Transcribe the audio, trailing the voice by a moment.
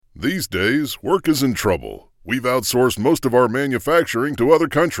These days, work is in trouble. We've outsourced most of our manufacturing to other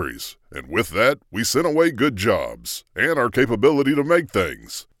countries, and with that, we sent away good jobs and our capability to make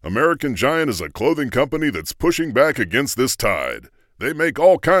things. American Giant is a clothing company that's pushing back against this tide. They make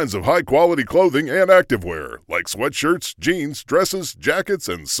all kinds of high-quality clothing and activewear, like sweatshirts, jeans, dresses, jackets,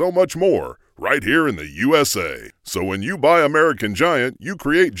 and so much more, right here in the USA. So when you buy American Giant, you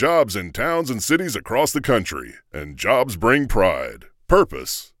create jobs in towns and cities across the country. And jobs bring pride,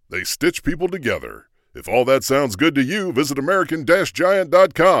 purpose. They stitch people together. If all that sounds good to you, visit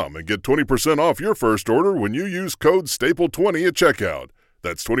American-Giant.com and get 20% off your first order when you use code STAPLE20 at checkout.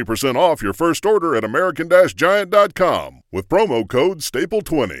 That's 20% off your first order at American-Giant.com with promo code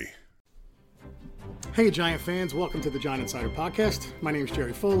STAPLE20. Hey, Giant fans. Welcome to the Giant Insider Podcast. My name is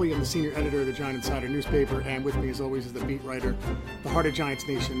Jerry Foley. I'm the senior editor of the Giant Insider newspaper, and with me, as always, is the beat writer, the heart of Giants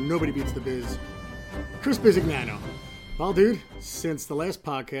Nation. Nobody beats the biz, Chris Bisignano. Well, dude, since the last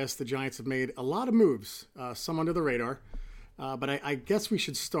podcast, the Giants have made a lot of moves, some under the radar. But I guess we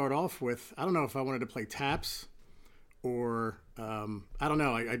should start off with, I don't know if I wanted to play taps or, I don't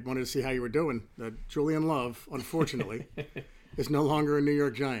know. I wanted to see how you were doing. Julian Love, unfortunately, is no longer a New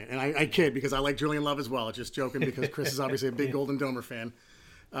York Giant. And I kid because I like Julian Love as well. Just joking because Chris is obviously a big Golden Domer fan.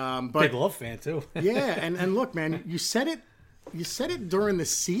 But big Love fan, too. Yeah, and look, man, you said it during the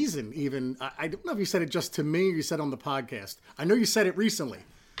season even. I don't know if you said it just to me or you said it on the podcast. I know you said it recently,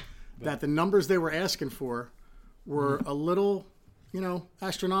 that the numbers they were asking for were a little,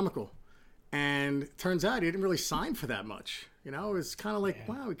 astronomical. And it turns out he didn't really sign for that much. It was kind of like,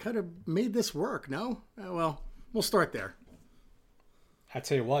 wow, we could have made this work, no? Well, we'll start there. I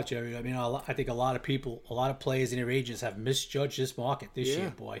tell you what, Jerry, I mean, I think a lot of people, a lot of players and their agents have misjudged this market this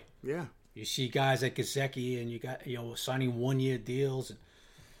year, boy. Yeah. You see guys like Gesicki and you got, signing one-year deals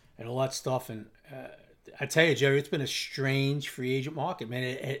and all that stuff. And I tell you, Jerry, it's been a strange free agent market, man.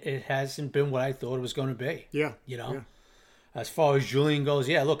 It hasn't been what I thought it was going to be. Yeah. Yeah. As far as Julian goes,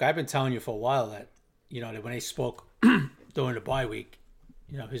 look, I've been telling you for a while that, that when they spoke during the bye week,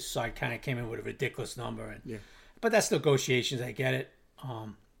 his side kind of came in with a ridiculous number. But that's negotiations. I get it.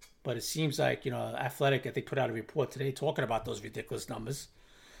 But it seems like, Athletic, I think, put out a report today talking about those ridiculous numbers.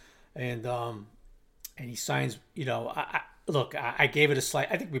 And he signs, I gave it a slight,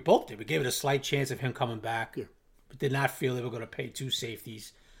 I think we both did. We gave it a slight chance of him coming back. Yeah. But did not feel they were going to pay two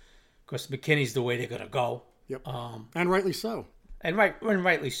safeties. Of course, McKinney's the way they're going to go. Yep. And rightly so. And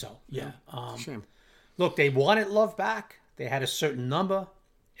rightly so. Yeah. Shame. Look, they wanted Love back. They had a certain number.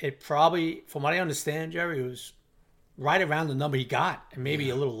 It probably, from what I understand, Jerry, it was right around the number he got, and maybe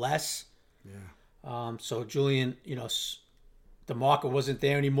a little less. Yeah. So Julian, the market wasn't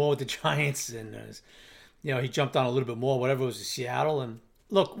there anymore with the Giants, and he jumped on a little bit more, whatever it was in Seattle. And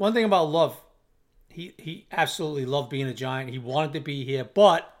look, one thing about Love, he absolutely loved being a Giant. He wanted to be here,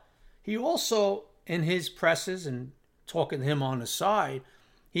 but he also, in his presses and talking to him on the side,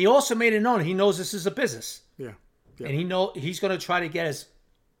 he also made it known he knows this is a business. Yeah. And he's going to try to get as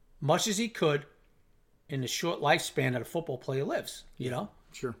much as he could in the short lifespan that a football player lives.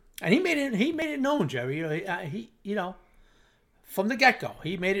 Sure. And he made it known, Jerry. He from the get-go,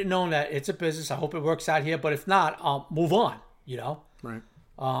 he made it known that it's a business. I hope it works out here, but if not, I'll move on. Right.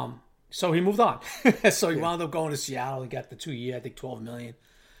 So he moved on. So he wound up going to Seattle and got the 2-year, I think $12 million.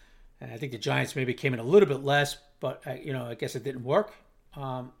 And I think the Giants maybe came in a little bit less, but I guess it didn't work.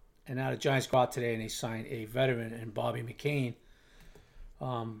 And now the Giants go out today and they sign a veteran in Bobby McCain,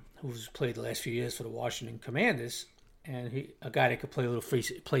 who's played the last few years for the Washington Commanders, and a guy that could play a little free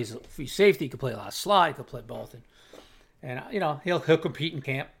safety, he could play a lot of slot, he could play both, and he'll compete in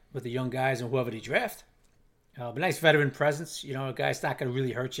camp with the young guys and whoever they draft. But nice veteran presence, a guy's not going to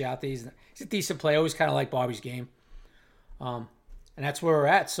really hurt you out there. He's a decent player. I always kind of like Bobby's game, and that's where we're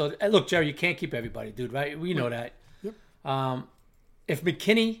at. So look, Jerry, you can't keep everybody, dude. Right? We know that. Yep. If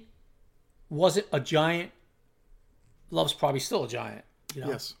McKinney wasn't a Giant, Love's probably still a Giant.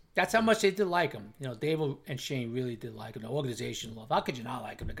 Yes. That's how much they did like him. Dave and Shane really did like him. The organization loved. How could you not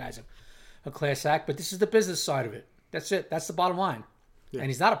like him? The guy's a class act. But this is the business side of it. That's it. That's the bottom line. Yeah. And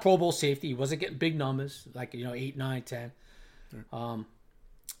he's not a Pro Bowl safety. He wasn't getting big numbers, like 8, 9, 10. Yeah.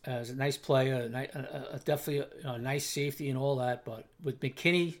 He's a nice player, definitely a nice safety and all that. But with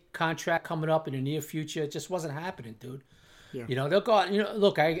McKinney contract coming up in the near future, it just wasn't happening, dude. Yeah. They'll go out.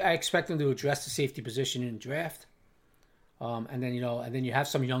 Look, I expect them to address the safety position in the draft. And then you have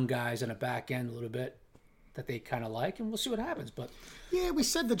some young guys in the back end a little bit that they kind of like, and we'll see what happens. But yeah, we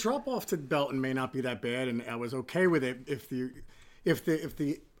said the drop off to Belton may not be that bad, and I was okay with it if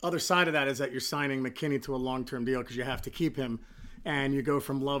the other side of that is that you're signing McKinney to a long-term deal because you have to keep him, and you go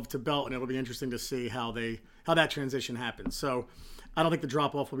from Love to Belton. It'll be interesting to see how that transition happens. So I don't think the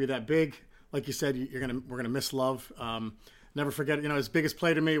drop off will be that big. Like you said, we're gonna miss Love. Never forget, his biggest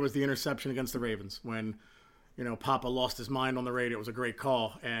play to me was the interception against the Ravens when, Papa lost his mind on the radio. It was a great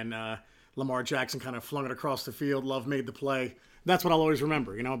call, and Lamar Jackson kind of flung it across the field. Love made the play. That's what I'll always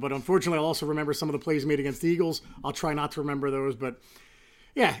remember, But unfortunately, I'll also remember some of the plays made against the Eagles. I'll try not to remember those, but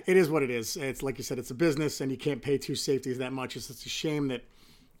yeah, it is what it is. It's like you said, it's a business, and you can't pay two safeties that much. It's just a shame that,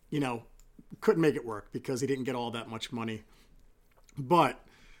 couldn't make it work because he didn't get all that much money. But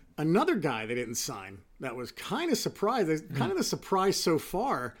another guy they didn't sign that was kind of surprised, kind of the surprise so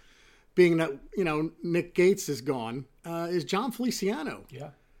far, being that, Nick Gates is gone, is John Feliciano.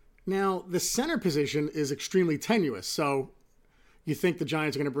 Yeah. Now, the center position is extremely tenuous, so you think the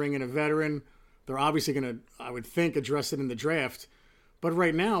Giants are going to bring in a veteran. They're obviously going to, I would think, address it in the draft. But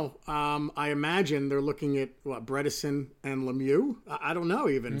right now, I imagine they're looking at, Bredesen and Lemieux? I don't know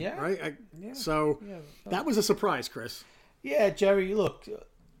even, right? That was a surprise, Chris. Yeah, Jerry, look,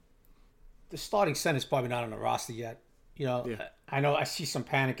 the starting center is probably not on the roster yet. I know I see some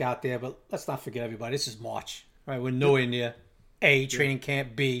panic out there, but let's not forget, everybody, this is March, right? We're nowhere near A, training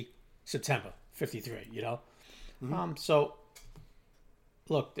camp, B, September 53, So,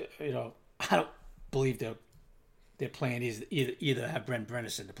 look, I don't believe their plan is either have Brent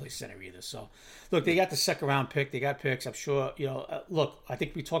Bredesen to play center either. So, look, they got the second round pick. They got picks. I'm sure, look, I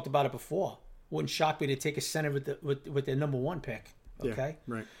think we talked about it before. Wouldn't shock me to take a center with their number one pick. Okay?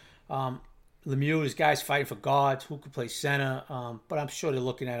 Yeah, right. Lemieux is guys fighting for guards who could play center. But I'm sure they're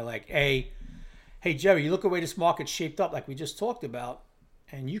looking at it like, hey, Jerry, you look at the way this market's shaped up, like we just talked about,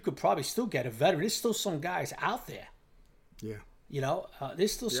 and you could probably still get a veteran. There's still some guys out there. Yeah.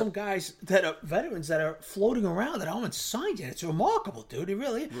 There's still some guys that are veterans that are floating around that aren't signed yet. It's remarkable, dude. It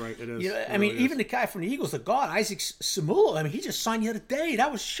really is. Right, it is. Even the guy from the Eagles, the guard, Isaac Samuel, he just signed the other day.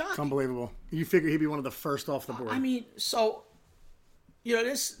 That was shocking. It's unbelievable. You figure he'd be one of the first off the board.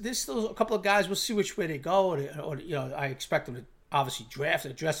 There's still a couple of guys. We'll see which way they go. I expect them to obviously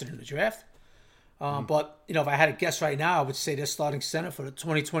address it in the draft. But, if I had to guess right now, I would say their starting center for the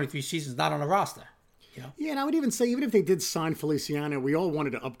 2023 season is not on the roster. Yeah, and I would even say, even if they did sign Feliciano, we all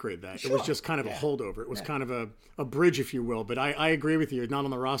wanted to upgrade that. Sure. It was just kind of a holdover. It was kind of a bridge, if you will. But I agree with you, not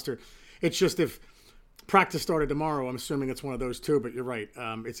on the roster. It's just if practice started tomorrow, I'm assuming it's one of those two. But you're right.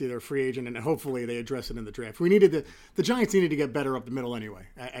 It's either a free agent, and hopefully they address it in the draft. The Giants needed to get better up the middle anyway,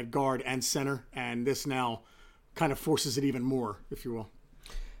 at guard and center. And this now kind of forces it even more, if you will.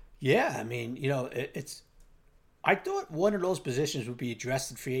 Yeah, it's. I thought one of those positions would be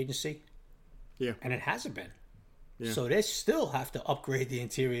addressed in free agency. Yeah. And it hasn't been. Yeah. So they still have to upgrade the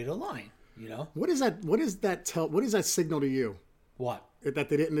interior of the line, What does that signal to you? What? That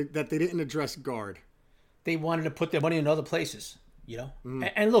they didn't address guard. They wanted to put their money in other places,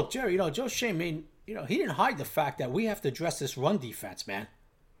 And look, Jerry, Joe Schoen, he didn't hide the fact that we have to address this run defense, man.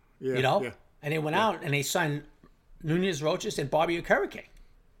 Yeah. Yeah. And they went out and they signed Nunez Roches and Bobby Okereke.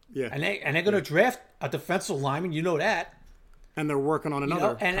 Yeah. And they're going to draft a defensive lineman, that. And they're working on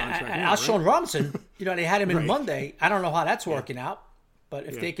another contract. And Alshon Robinson, they had him in Right. Monday. I don't know how that's working out, but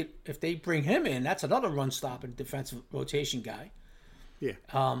if they bring him in, that's another run-stopping defensive rotation guy. Yeah.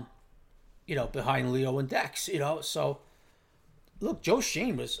 Behind Leo and Dex. So look, Joe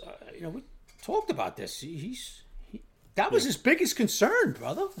Schoen was, we talked about this. That was his biggest concern,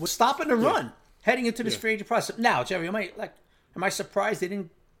 brother, was stopping the run heading into this free agent process. Now, Jerry, am I surprised they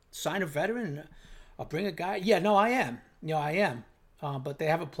didn't sign a veteran or bring a guy? Yeah, no, I am. I am. But they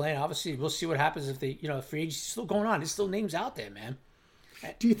have a plan. Obviously, we'll see what happens if they, free agency's still going on. There's still names out there, man.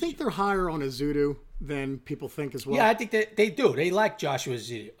 Do you think they're higher on Ezeudu than people think as well? Yeah, I think they do. They like Joshua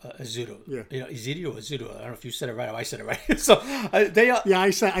Ezeudu. Yeah. Ezeudu or Ezeudu. I don't know if you said it right or I said it right. So they are. Yeah,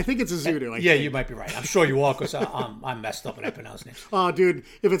 I think it's Ezeudu. You might be right. I'm sure you are because I'm messed up when I pronounce names. Oh, dude,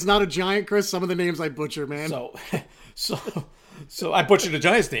 if it's not a Giant, Chris, some of the names I butcher, man. So I butchered the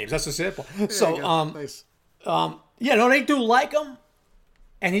Giants' names. That's the sample. Nice. They do like him.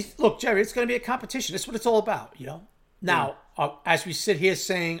 And look, Jerry, it's going to be a competition. That's what it's all about, Now, as we sit here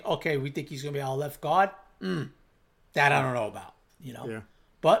saying, okay, we think he's going to be our left guard, that I don't know about, Yeah.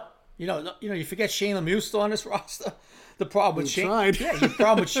 But, you forget Shane Lemieux still on this roster. The problem with Shane, the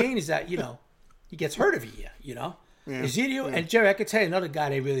problem with Shane is that, he gets hurt every year, Yeah. Ezeudu, and Jerry, I could tell you another guy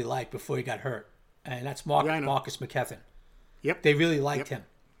they really liked before he got hurt, and that's Marcus McKethan. Yep. They really liked him.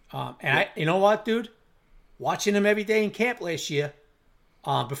 You know what, dude? Watching him every day in camp last year,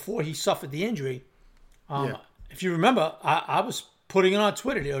 before he suffered the injury, if you remember, I was putting it on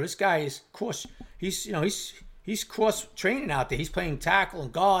Twitter. This guy is he's cross training out there. He's playing tackle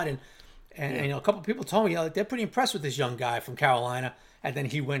and guard, and a couple of people told me they're pretty impressed with this young guy from Carolina. And then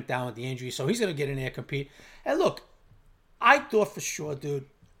he went down with the injury, so he's going to get in there and compete. And look, I thought for sure, dude,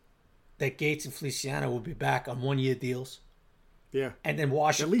 that Gates and Feliciano will be back on 1-year deals. Yeah. And then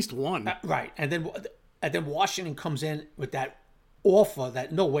Washington. At least one. Right. And then Washington comes in with that offer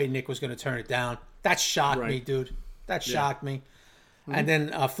that no way Nick was going to turn it down. That shocked me, dude. That shocked me. Mm-hmm. And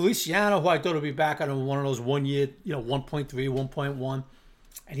then Feliciano, who I thought would be back on one of those 1 year, 1.3, 1.1.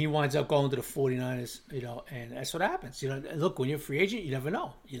 And he winds up going to the 49ers, and that's what happens. Look, when you're a free agent, you never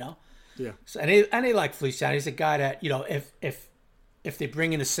know, Yeah. So, and they like Feliciano. He's a guy that, if they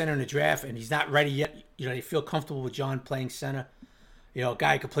bring in a center in the draft and he's not ready yet, they feel comfortable with John playing center. A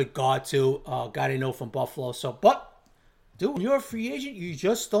guy who could play guard too, a guy they know from Buffalo. So, but, dude, when you're a free agent, you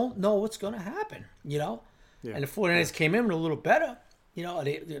just don't know what's going to happen, Yeah. And the 49ers came in a little better.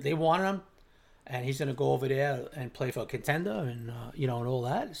 They wanted him. And he's going to go over there and play for a contender and, and all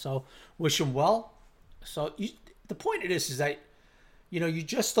that. So, wish him well. So, the point of this is that, you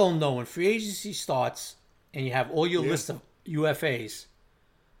just don't know when free agency starts and you have all your list of UFAs.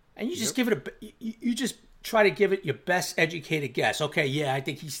 And you just give it you just try to give it your best educated guess. Okay, yeah, I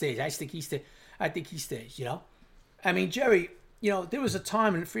think he stays. I think he stays, I mean, Jerry, there was a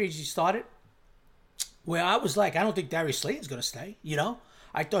time when free agency started where I was like, I don't think Darius Slayton's going to stay,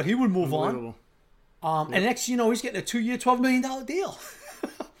 I thought he would move on. And next, he's getting a 2-year, $12 million deal.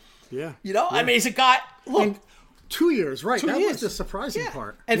 Yeah. I mean, he's a guy. Look, and 2 years, right? 2 that years. was the surprising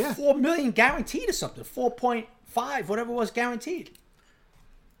part. And $4 million guaranteed or something, 4.5, whatever it was guaranteed.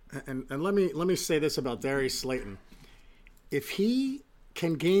 And let me say this about Darius Slayton: if he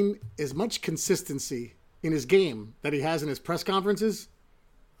can gain as much consistency in his game that he has in his press conferences,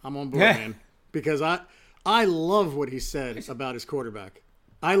 I'm on board, man. Because I love what he said about his quarterback.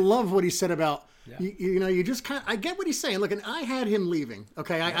 I love what he said about. You just kind of, I get what he's saying. Look, and I had him leaving.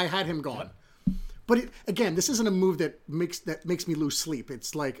 Okay, I had him gone. But again, this isn't a move that makes me lose sleep.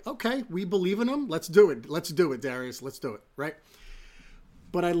 It's like, okay, we believe in him. Let's do it. Let's do it, Darius. Let's do it, right?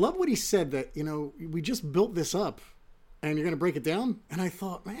 But I love what he said that, we just built this up and you're going to break it down. And I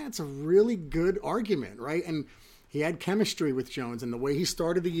thought, man, it's a really good argument, right? And he had chemistry with Jones, and the way he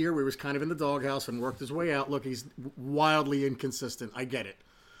started the year, where he was kind of in the doghouse and worked his way out. Look, he's wildly inconsistent. I get it.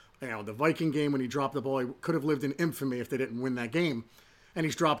 The Viking game when he dropped the ball, he could have lived in infamy if they didn't win that game. And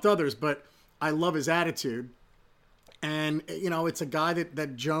he's dropped others, but I love his attitude. And, it's a guy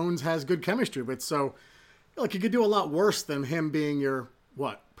that Jones has good chemistry with. So, you could do a lot worse than him being your,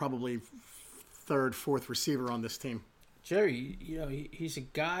 probably third, fourth receiver on this team. Jerry, he's a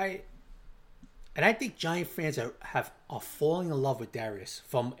guy, and I think Giant fans are falling in love with Darius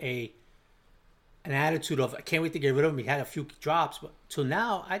from an attitude of, I can't wait to get rid of him. He had a few drops, but till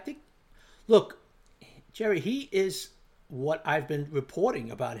now, I think, look, Jerry, he is what I've been reporting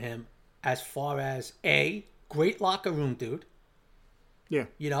about him as far as A, great locker room dude. Yeah.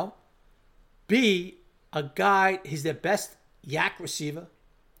 B, a guy, he's their best yak receiver.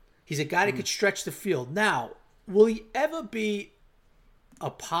 He's a guy that could stretch the field. Now, will he ever be a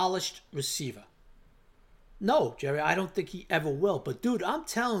polished receiver? No, Jerry, I don't think he ever will. But, dude, I'm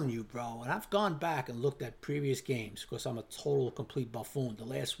telling you, bro, and I've gone back and looked at previous games because I'm a total, complete buffoon the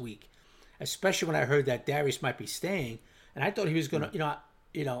last week, especially when I heard that Darius might be staying. And I thought he was going to,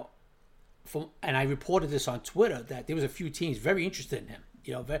 and I reported this on Twitter that there was a few teams very interested in him.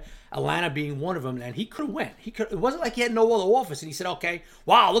 Atlanta being one of them, and he could have went. It wasn't like he had no other offers, and he said, okay,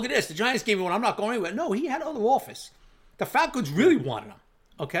 wow, look at this. The Giants gave me one. I'm not going anywhere. No, he had other offers. The Falcons really wanted him,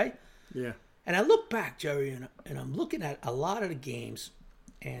 okay? Yeah. And I look back, Jerry, and I'm looking at a lot of the games,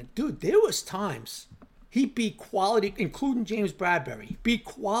 and, dude, there was times he beat quality, including James Bradbury, beat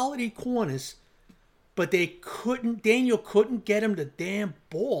quality corners, but Daniel couldn't get him the damn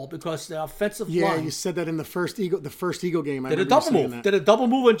ball because the offensive line. Yeah, you said that in the first Eagle game. Did a double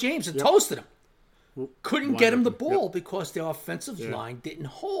move on James and toasted him. Couldn't get him the ball because their offensive line didn't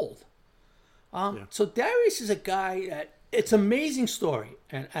hold. So Darius is a guy that, it's an amazing story.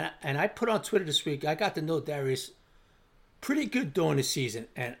 And I put on Twitter this week, I got to know Darius pretty good during the season.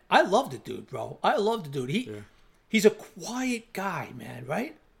 And I love the dude, bro. I love the dude. He's a quiet guy, man,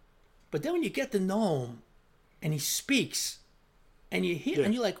 right? But then when you get to know him and he speaks and you hear,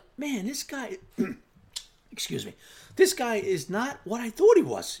 and you're like, man, this guy, excuse me, this guy is not what I thought he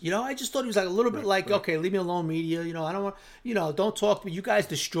was. I just thought he was like a little bit like, okay, leave me alone, media. I don't want, don't talk to me. You guys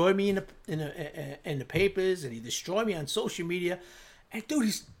destroy me in the papers, and he destroyed me on social media. And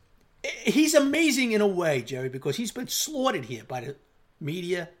dude, he's amazing in a way, Jerry, because he's been slaughtered here by the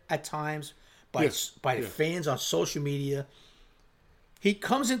media at times, by the fans on social media. He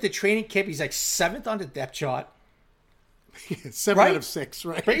comes into training camp. He's like 7th on the depth chart. 7 out of 6,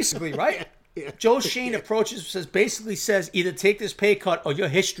 right? Basically, right? Joe Shane says either take this pay cut or your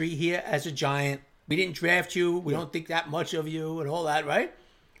history here as a Giant We didn't draft you. We don't think that much of you and all that, right?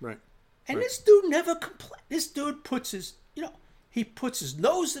 Right. And Right. this dude never complains. This dude puts his, he puts his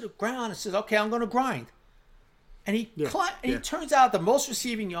nose to the ground and says, okay, I'm going to grind. And he turns out the most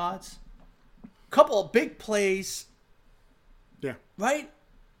receiving yards, couple of big plays, Yeah. right?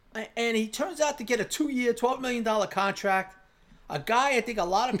 And he turns out to get a 2-year, $12 million contract. A guy I think a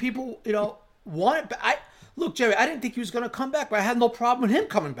lot of people, wanted. But look, Jerry, I didn't think he was going to come back, but I had no problem with him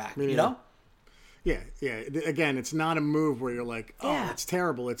coming back, Yeah. Again, it's not a move where you're like, oh, it's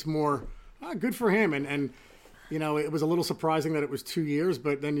terrible. It's more, good for him. And it was a little surprising that it was 2 years,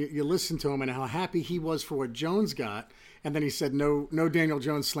 but then you listen to him and how happy he was for what Jones got. And then he said, no Daniel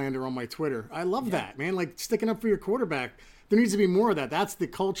Jones slander on my Twitter. I love that, man. Like, sticking up for your quarterback. There needs to be more of that. That's the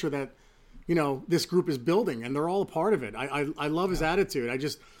culture that, this group is building, and they're all a part of it. I love his attitude. I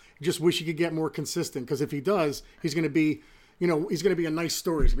just wish he could get more consistent, because if he does, he's going to be, he's going to be a nice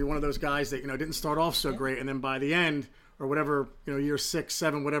story. He's going to be one of those guys that, didn't start off so great, and then by the end, or whatever, year 6,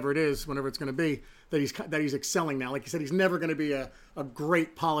 7, whatever it is, whenever it's going to be, that he's excelling now. Like you said, he's never going to be a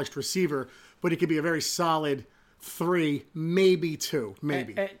great polished receiver, but he could be a very solid 3, maybe 2,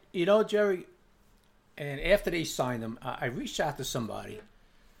 maybe. And, Jerry, and after they signed him, I reached out to somebody,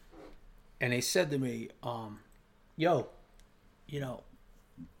 and they said to me,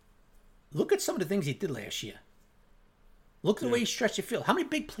 look at some of the things he did last year. Look at the way he stretched the field. How many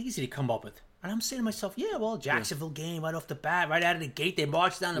big plays did he come up with? And I'm saying to myself, Jacksonville game right off the bat, right out of the gate, they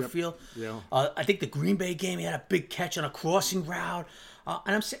marched down the field. Yeah. I think the Green Bay game, he had a big catch on a crossing route.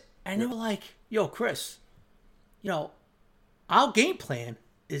 And I'm saying, and they were like, Chris, our game plan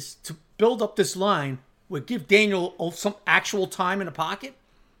is to build up this line, where give Daniel some actual time in the pocket,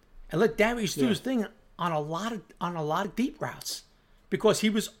 and let Darius do his thing on a lot of deep routes, because he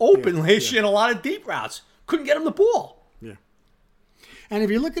was open last year in a lot of deep routes. Couldn't get him the ball. And if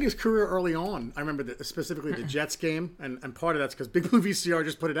you look at his career early on, I remember specifically the Jets game, and part of that's because Big Blue VCR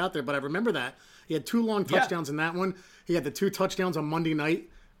just put it out there, but I remember that. He had 2 long touchdowns in that one. He had the 2 touchdowns on Monday night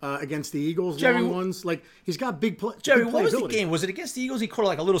against the Eagles, Jerry, long ones. Like, he's got big play. Jerry, big what was the game? Was it against the Eagles? He caught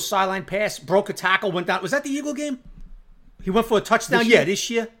like a little sideline pass, broke a tackle, went down. Was that the Eagle game? He went for a touchdown? This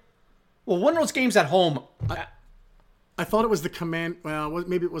year. Well, one of those games at home. I thought it was the Command. Well,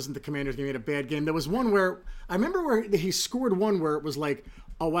 maybe it wasn't the Commanders game. He had a bad game. There was one where I remember where he scored one where it was like,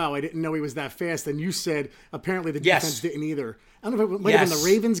 oh wow, I didn't know he was that fast. And you said apparently the defense didn't either. I don't know if it might have been the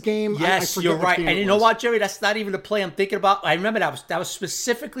Ravens game. Yes, you're right. And you know what, Jerry? That's not even the play I'm thinking about. I remember that was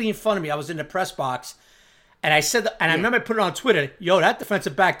specifically in front of me. I was in the press box, and I said, I remember I put it on Twitter. That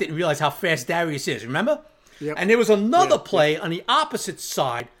defensive back didn't realize how fast Darius is. Remember? Yep. And there was another play on the opposite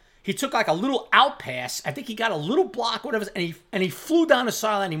side. He took like a little out pass. I think he got a little block, whatever, and he flew down the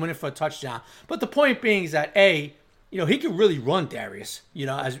sideline. He went in for a touchdown. But the point being is that he could really run, Darius.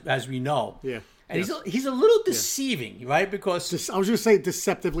 As we know. Yeah. And he's a little deceiving, right? Because I was going to say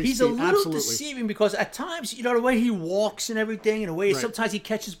deceptively. He's a little deceiving because at times, the way he walks and everything, and the way sometimes he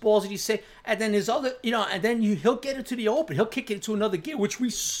catches balls, and you say, and then there's other, and then he'll get into the open. He'll kick it into another gear, which we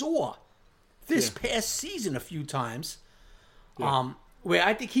saw this past season a few times. Yeah. Where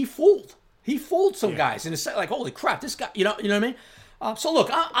I think he fooled some guys, and it's like, holy crap, this guy, you know what I mean? So look,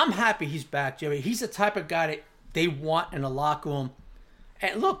 I'm happy he's back, Jerry. He's the type of guy that they want in the locker room.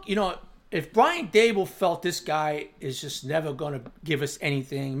 And look, if Brian Dable felt this guy is just never going to give us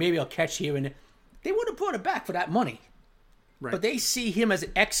anything, maybe I'll catch here and there, they would have brought it back for that money. Right. But they see him as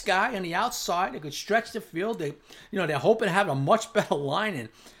an X guy on the outside. They could stretch the field. They're hoping to have a much better line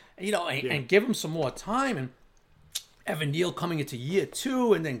and give him some more time. And Evan Neal coming into year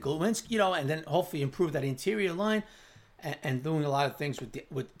 2, and then Glowinski, and then hopefully improve that interior line, and doing a lot of things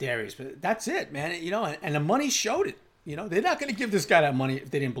with Darius. But that's it, man. And the money showed it. They're not going to give this guy that money if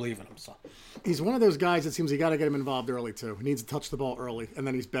they didn't believe in him. So he's one of those guys that seems you got to get him involved early too. He needs to touch the ball early, and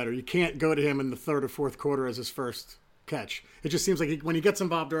then he's better. You can't go to him in the 3rd or 4th quarter as his first catch. It just seems like when he gets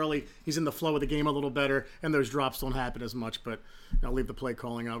involved early, he's in the flow of the game a little better, and those drops don't happen as much. But I'll leave the play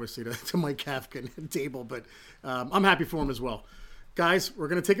calling, obviously, to Mike Kafka and Dable. But I'm happy for him as well. Guys, we're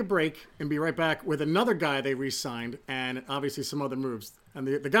going to take a break and be right back with another guy they re-signed, and obviously some other moves. And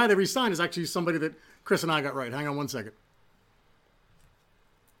the guy they re-signed is actually somebody that Chris and I got right. Hang on one second.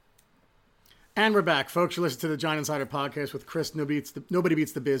 And we're back, folks. You're listening to the Giant Insider Podcast with Chris, Nobody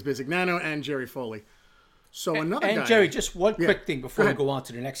Beats the Biz, Bizignano, and Jerry Foley. So another guy. And Jerry, just one quick thing before we go on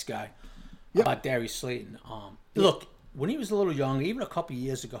to the next guy about Darius Slayton. Look, when he was a little young, even a couple of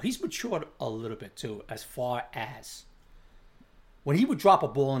years ago, he's matured a little bit too, as far as when he would drop a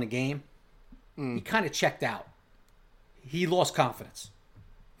ball in a game, he kind of checked out. He lost confidence.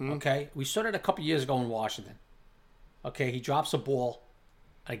 Okay? We started a couple of years ago in Washington. Okay? He drops a ball.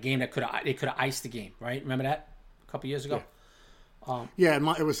 a game that they could have iced the game, right? Remember that a couple years ago? Yeah,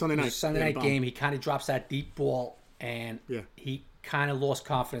 it was Sunday night. It was a Sunday night game. He kind of drops that deep ball, and he kind of lost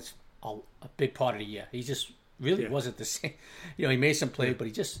confidence a big part of the year. He just really wasn't the same. He made some plays, but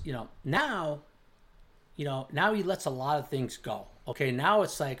he just, now he lets a lot of things go. Okay, now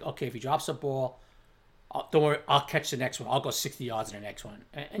it's like, okay, if he drops a ball, don't worry, I'll catch the next one. I'll go 60 yards in the next one.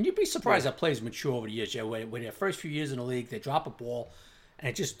 And you'd be surprised how players mature over the years. Where their first few years in the league, they drop a ball, and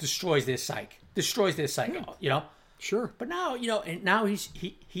it just destroys their psyche. Yeah. Sure. But now, and now he's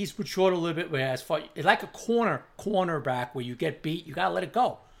matured a little bit. Whereas like a cornerback where you get beat, you gotta let it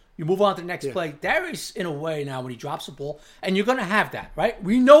go. You move on to the next play. Darius, in a way, now when he drops the ball, and you're gonna have that, right?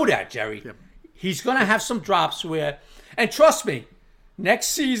 We know that, Jerry. Yep. He's gonna have some drops where, and trust me, next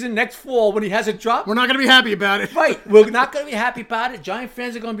season, next fall, when he has a drop, we're not gonna be happy about it. Right. We're not gonna be happy about it. Giant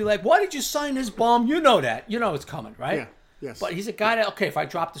fans are gonna be like, "Why did you sign this bum?" You know that. You know it's coming, right? Yeah. Yes. But he's a guy that, okay, if I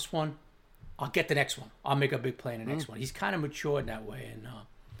drop this one, I'll get the next one. I'll make a big play in the next one. He's kind of matured that way,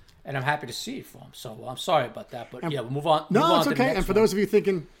 and I'm happy to see it for him. So I'm sorry about that, but we'll move on. No, it's okay. To the next and for those of you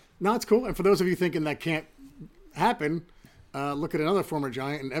thinking, no, it's cool. And for those of you thinking that can't happen, look at another former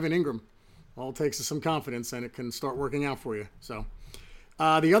Giant, and Evan Ingram. All it takes is some confidence, and it can start working out for you. So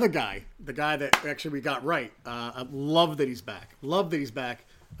the other guy, the guy that actually we got right, I love that he's back.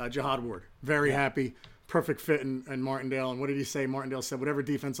 Jihad Ward. Very happy. Perfect fit in Martindale. And what did he say? Martindale said, whatever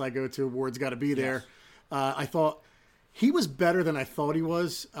defense I go to, Ward's got to be there. Yes. I thought he was better than I thought he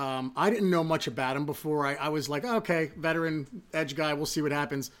was. I didn't know much about him before. I was like, okay, veteran edge guy. We'll see what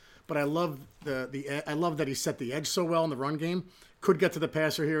happens. But I love I love that he set the edge so well in the run game. Could get to the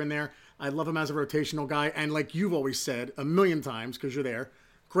passer here and there. I love him as a rotational guy. And like you've always said a million times, because you're there,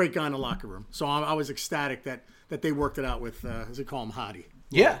 great guy in the locker room. So I was ecstatic that they worked it out with, as they call him, Hadi.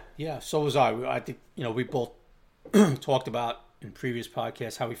 Yeah. So was I. I think, we both talked about in previous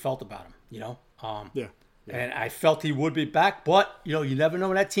podcasts how we felt about him, And I felt he would be back, but, you never know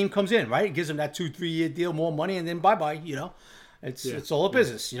when that team comes in, right? It gives him that 2-3 year deal, more money, and then bye-bye, It's all a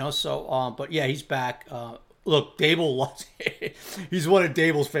business, So, but yeah, he's back. Look, Dable loves it. He's one of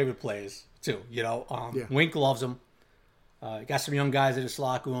Dable's favorite players, too, Wink loves him. Got some young guys in this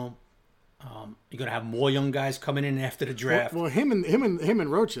locker room. You're gonna have more young guys coming in after the draft. Well, him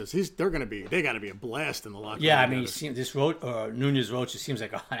and Roaches, they got to be a blast in the locker room. Yeah, I mean, Nunez Roaches seems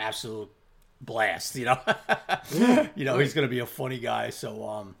like an absolute blast. He's gonna be a funny guy.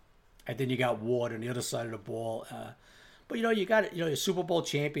 So, and then you got Ward on the other side of the ball. But you got your Super Bowl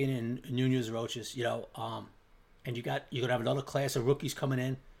champion in Nunez Roaches. And you're gonna have another class of rookies coming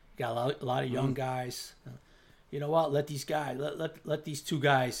in. You got a lot of young guys. You know what? Let these guys let these two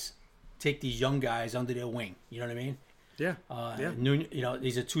guys take these young guys under their wing. You know what I mean? Yeah.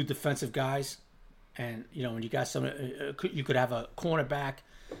 These are two defensive guys, and when you got some, you could have a cornerback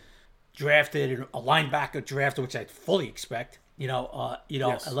drafted and a linebacker drafted, which I fully expect.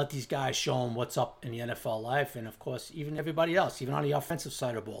 Yes. And let these guys show them what's up in the NFL life, and of course, even everybody else, even on the offensive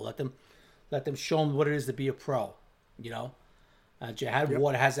side of the ball, let them show them what it is to be a pro. Jihad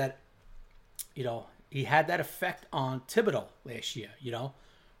Ward has that. He had that effect on Thibodeau last year.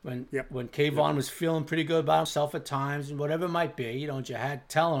 When Kayvon was feeling pretty good about himself at times and whatever it might be, Jihad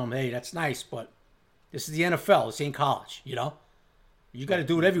telling him, hey, that's nice, but this is the NFL. This ain't college, You got to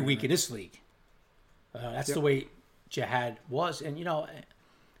do it every week in this league. That's the way Jihad was. And,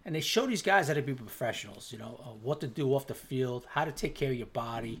 and they show these guys how to be professionals, what to do off the field, how to take care of your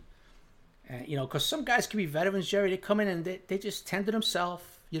body. And, because some guys can be veterans, Jerry. They come in and they just tend to themselves.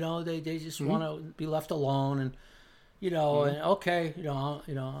 They just want to be left alone and, and okay,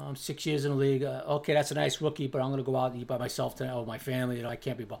 I'm 6 years in the league. Okay, that's a nice rookie, but I'm going to go out and eat by myself tonight with my family. I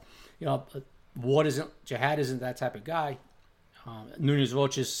can't be, Jihad isn't that type of guy. Nunez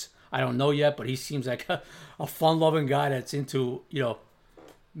Roaches, I don't know yet, but he seems like a fun-loving guy that's into,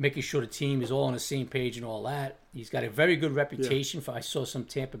 making sure the team is all on the same page and all that. He's got a very good reputation. I saw some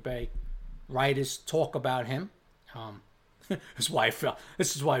Tampa Bay writers talk about him. This is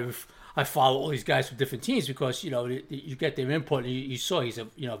why I follow all these guys from different teams, because you get their input. And you saw he's a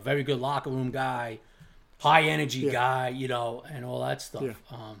very good locker room guy, high energy guy, and all that stuff.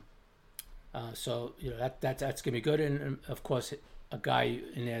 Yeah. So that's gonna be good, and of course a guy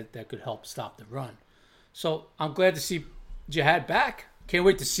in there that could help stop the run. So I'm glad to see Jihad back. Can't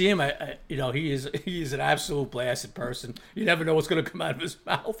wait to see him. He is an absolute blasted person. You never know what's gonna come out of his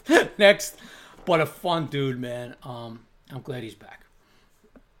mouth next, but a fun dude, man. I'm glad he's back.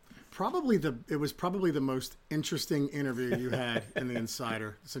 It was probably the most interesting interview you had in the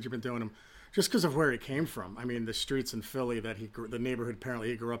Insider since you've been doing them, just because of where he came from. I mean, the streets in Philly the neighborhood apparently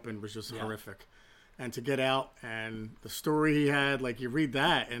he grew up in was just horrific, and to get out and the story he had, like you read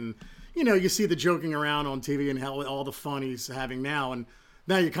that and, you know, you see the joking around on TV and how all the fun he's having now. And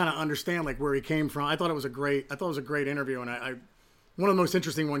now you kind of understand like where he came from. I thought it was a great interview. And I one of the most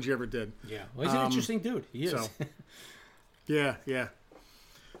interesting ones you ever did. Yeah. Well, he's an interesting dude. He is. So, yeah.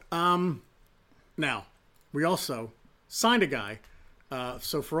 Now, we also signed a guy.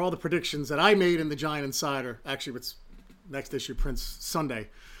 So for all the predictions that I made in the Giant Insider, actually it's next issue, Prince Sunday,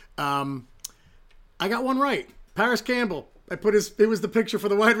 I got one right. Paris Campbell. It was the picture for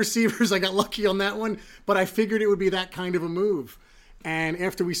the wide receivers. I got lucky on that one, but I figured it would be that kind of a move. And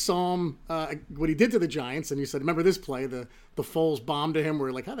after we saw him, what he did to the Giants, and you said, remember this play, the Foles bomb to him,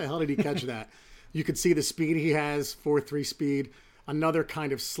 we're like, how the hell did he catch that? You could see the speed he has, 4.3 speed, another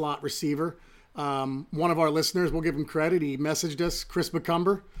kind of slot receiver. One of our listeners, we'll give him credit, he messaged us, Chris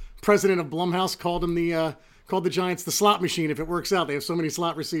McCumber, president of Blumhouse, called the Giants the slot machine if it works out. They have so many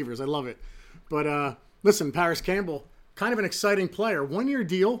slot receivers. I love it. But listen, Paris Campbell, kind of an exciting player. 1-year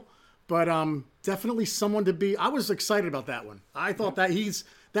deal, but definitely someone to be. I was excited about that one. I thought that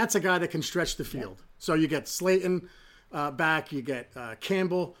that's a guy that can stretch the field. Yeah. So you get Slayton back, you get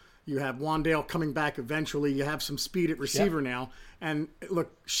Campbell, you have Wandale coming back eventually. You have some speed at receiver now. And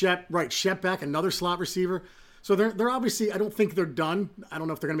look, Shep back, another slot receiver. So they're obviously, I don't think they're done. I don't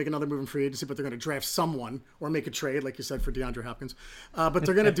know if they're going to make another move in free agency, but they're going to draft someone or make a trade, like you said, for DeAndre Hopkins. But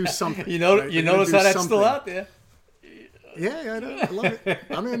they're going to do something. You notice how that's still out there. Yeah, I know. I love it.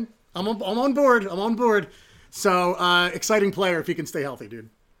 I'm in. I'm on board. I'm on board. So exciting player if he can stay healthy, dude.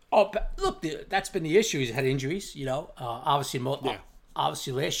 Oh, but look, that's been the issue. He's had injuries. You know, obviously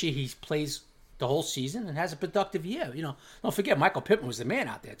last year he plays the whole season and has a productive year. You know, don't forget Michael Pittman was the man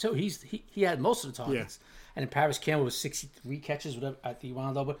out there too. He had most of the targets. Yeah. And then Paris Campbell was 63 catches, whatever I think he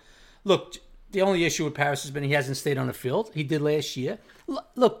wound up with. Look, the only issue with Paris has been he hasn't stayed on the field. He did last year.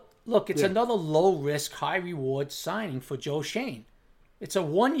 Look, it's another low-risk, high-reward signing for Joe Schoen. It's a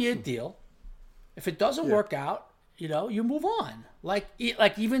 1-year deal. If it doesn't work out, you know, you move on. Like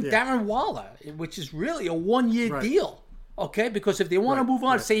even Darren Waller, which is really a 1-year deal, okay? Because if they want to move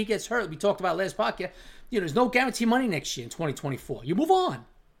on, say he gets hurt, we talked about last podcast, you know, there's no guarantee money next year in 2024. You move on.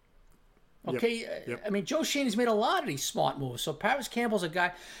 Okay? Yep. I mean, Joe Schoen has made a lot of these smart moves. So Paris Campbell's a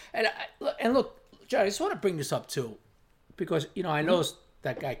guy. And look, Jerry, I just want to bring this up too. Because, you know, I noticed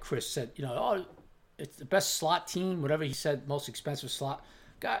that guy Chris said, you know, it's the best slot team, whatever he said, most expensive slot.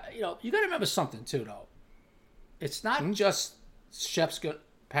 God, you know, you got to remember something too, though. It's not just Shepska,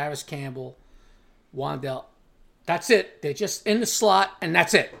 Paris Campbell, Wandale. That's it. They're just in the slot, and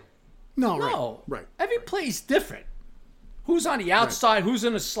that's it. No. Right. Every play's different. Who's on the outside? Who's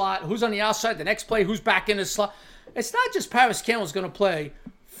in the slot? Who's on the outside? The next play, who's back in the slot? It's not just Paris Campbell's going to play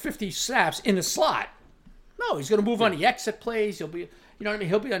 50 snaps in the slot. No, he's going to move on the exit plays. He'll be, you know what I mean?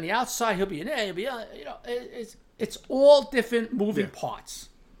 He'll be on the outside. He'll be in there. He'll be, you know, it's all different moving parts.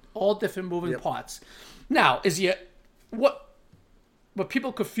 All different moving parts. Now, what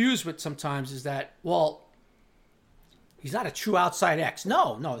people confuse with sometimes is that, well, he's not a true outside X.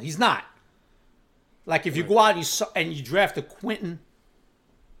 No, he's not. Like if you go out and you draft a Quentin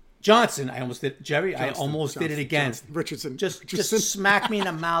Johnson, I almost did, Jerry. I almost did it again. Richardson. Just smack me in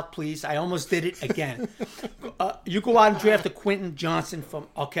the mouth, please. I almost did it again. You go out and draft a Quentin Johnson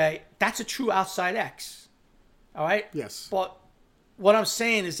that's a true outside X. All right? Yes. But what I'm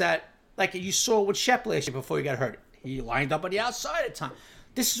saying is that, like you saw with Shep last year before he got hurt, he lined up on the outside at time.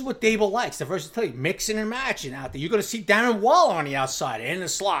 This is what Dable likes, the versatility, mixing and matching out there. You're going to see Darren Waller on the outside, in the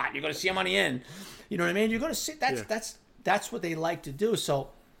slot. You're going to see him on the end. You know what I mean? You're going to see that's what they like to do. So,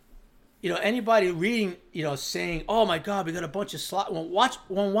 you know, anybody reading, you know, saying, "Oh my God, we got a bunch of slot." When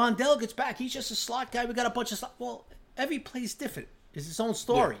Wandale gets back, he's just a slot guy. We got a bunch of slot. Well, every play's different. It's its own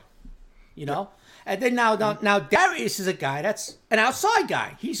story, you know. And then now Darius is a guy that's an outside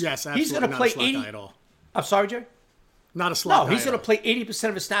guy. He's going to play 80. Guy at all. I'm sorry, Jerry. Not a slot. No, he's going to play 80%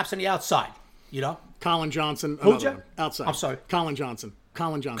 of his snaps on the outside. You know. Colin Johnson. Who? Outside. I'm sorry. Colin Johnson.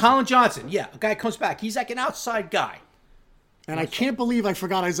 Yeah, a guy comes back. He's like an outside guy. And I can't believe I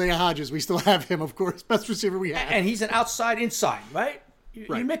forgot Isaiah Hodges. We still have him, of course. Best receiver we have. And he's an outside inside, right?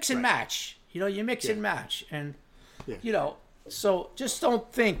 You mix and match. You know, you mix and match. And, you know, so just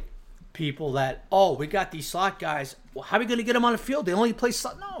don't think, people, that, we got these slot guys. Well, how are we going to get them on the field? They only play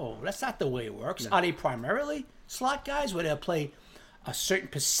slot. No, that's not the way it works. No. Are they primarily slot guys where they'll play a certain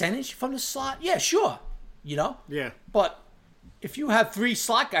percentage from the slot? Yeah, sure. You know? Yeah. But if you have 3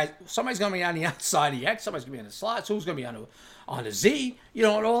 slot guys, somebody's going to be on the outside of the X, somebody's going to be on the slot, so who's going to be on the Z, you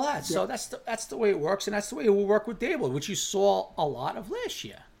know, and all that. Yeah. So that's the way it works, and that's the way it will work with Dable, which you saw a lot of last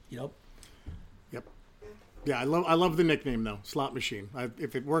year, you know. Yep. Yeah, I love the nickname though, slot machine.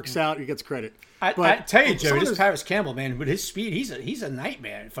 If it works out, he gets credit. I tell you, Jerry, this Paris Campbell, man, with his speed, he's a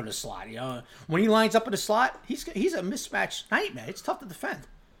nightmare from the slot. You know, when he lines up in the slot, he's a mismatched nightmare. It's tough to defend.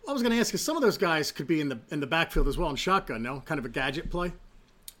 I was going to ask you, some of those guys could be in the backfield as well in shotgun. No, kind of a gadget play.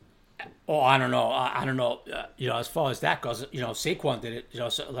 Oh, I don't know. I don't know. As far as that goes, Saquon did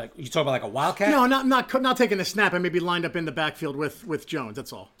it. So like you talk about like a wildcat. No, not taking a snap and maybe lined up in the backfield with Jones.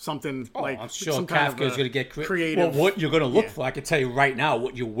 That's all. Something like I'm sure some Kafka is going to get creative. Well, what you're going to look for, I can tell you right now,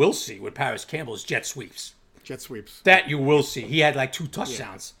 what you will see with Paris Campbell is jet sweeps. Jet sweeps. That you will see. He had like 2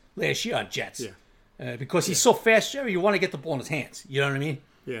 touchdowns last year on jets. Yeah. Because he's so fast, Jerry. You want to get the ball in his hands. You know what I mean?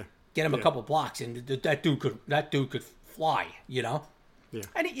 Yeah. Get him a couple blocks, and that dude could fly. You know. Yeah.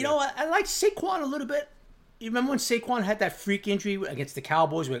 And you know, I like Saquon a little bit. You remember when Saquon had that freak injury against the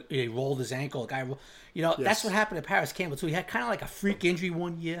Cowboys where he rolled his ankle? That's what happened to Paris Campbell too. He had kind of like a freak injury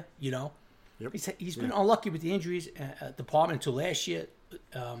one year. You know, he's been unlucky with the injuries department until last year,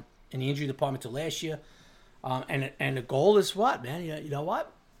 in the injury department until last year. And the goal is what, man? You know what?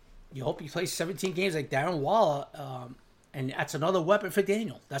 You hope he plays 17 games like Darren Waller, and that's another weapon for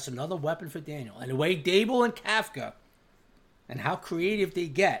Daniel. And the way Dable and Kafka. And how creative they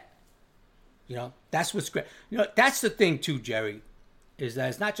get, that's what's great. That's the thing too, Jerry, is that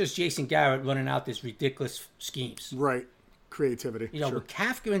it's not just Jason Garrett running out this ridiculous schemes. Right, creativity. Sure. With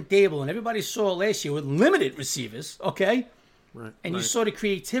Kafka and Dable, and everybody saw last year with limited receivers, okay? Right. And you saw the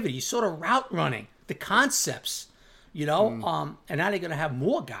creativity, you saw the route running, the concepts, and now they're going to have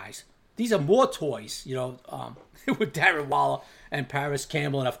more guys. These are more toys, with Darren Waller and Paris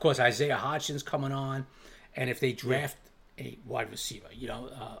Campbell, and of course Isaiah Hodgins coming on, and if they draft. A wide receiver,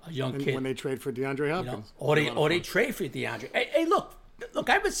 a young kid. When they trade for DeAndre Hopkins, or they trade for DeAndre. Hey, look!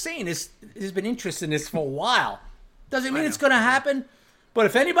 I've been saying this. There's been interest in this for a while. Doesn't mean it's going to happen. But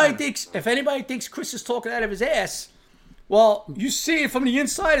if anybody thinks Chris is talking out of his ass, well, you see it from the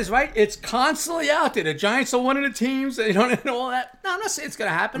insiders, right? It's constantly out there. The Giants are one of the teams, and all that. No, I'm not saying it's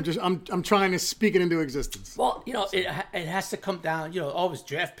going to happen. I'm trying to speak it into existence. Well, it has to come down. Always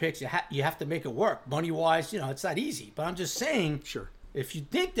draft picks. You have to make it work money wise. It's not easy. But I'm just saying. Sure. If you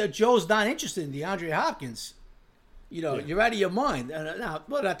think that Joe's not interested in DeAndre Hopkins, you're out of your mind. Now,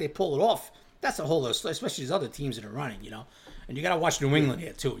 whether or not they pull it off, that's a whole other story, especially these other teams that are running. And you got to watch New England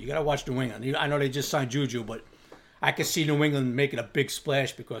here too. You got to watch New England. I know they just signed Juju, but. I can see New England making a big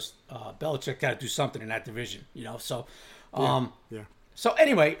splash because Belichick got to do something in that division, So, So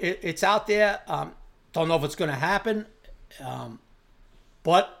anyway, it's out there. Don't know if it's going to happen,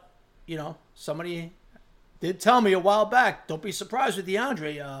 but somebody did tell me a while back. Don't be surprised with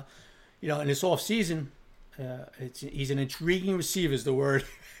DeAndre. In this off season, he's an intriguing receiver. Is the word?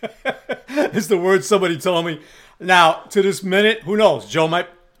 Is the word somebody told me. Now to this minute, who knows? Joe might.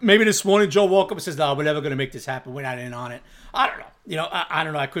 Maybe this morning Joe woke up and says, "No, we're never going to make this happen. We're not in on it." I don't know. I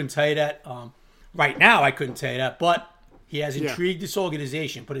don't know. I couldn't tell you that. Right now, I couldn't tell you that. But he has intrigued this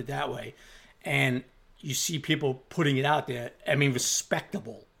organization, put it that way. And you see people putting it out there. I mean,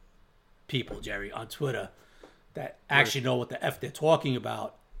 respectable people, Jerry, on Twitter that actually know what the F they're talking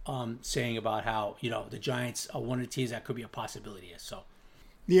about, saying about how, the Giants are one of the teams that could be a possibility here. So,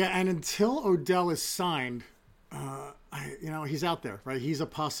 yeah, and until Odell is signed, he's out there, right? He's a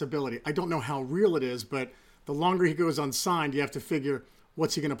possibility. I don't know how real it is, but the longer he goes unsigned, you have to figure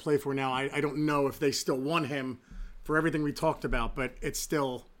what's he going to play for now. I don't know if they still want him for everything we talked about, but it's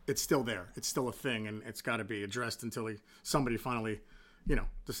still there. It's still a thing, and it's got to be addressed until somebody finally,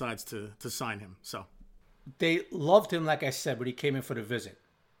 decides to sign him. So they loved him, like I said, when he came in for the visit.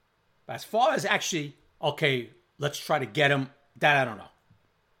 But as far as actually, okay, let's try to get him, that I don't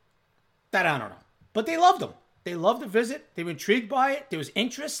know. But they loved him. They loved the visit. They were intrigued by it. There was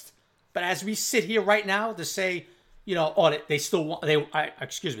interest. But as we sit here right now to say, they still want, they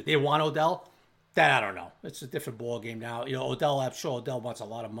want Odell, that I don't know. It's a different ball game now. Odell, I'm sure Odell wants a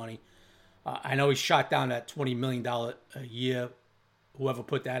lot of money. I know he shot down that $20 million a year. Whoever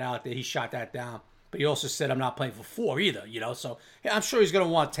put that out there, he shot that down. But he also said, I'm not playing for 4 either, So yeah, I'm sure he's going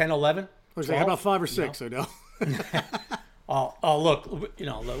to want 10, 11. How about 5 or 6, Odell? Look,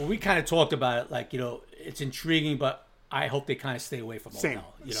 we kind of talked about it, like, it's intriguing, but I hope they kind of stay away from Odell. Same.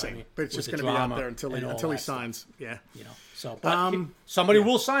 What I mean? But it's just going to be out there until he signs. Yeah. So somebody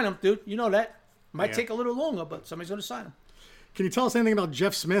will sign him, dude. You know that. Might take a little longer, but somebody's going to sign him. Can you tell us anything about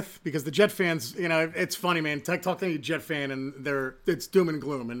Jeff Smith? Because the Jet fans, it's funny, man. Talk to any Jet fan, and it's doom and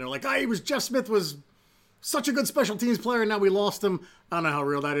gloom, and they're like, Jeff Smith was such a good special teams player, and now we lost him. I don't know how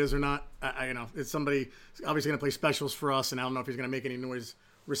real that is or not. It's somebody obviously going to play specials for us, and I don't know if he's going to make any noise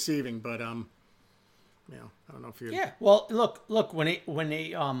receiving, but I don't know if you. Yeah, well, look, when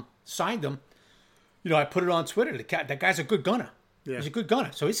they signed him, I put it on Twitter. That guy's a good gunner. Yeah. He's a good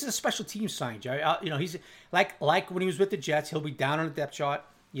gunner. So he's a special team sign, Jerry. He's like when he was with the Jets, he'll be down on the depth chart.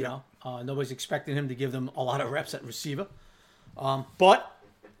 Nobody's expecting him to give them a lot of reps at receiver. But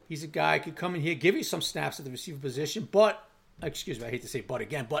he's a guy who could come in here, give you some snaps at the receiver position. But, excuse me, I hate to say but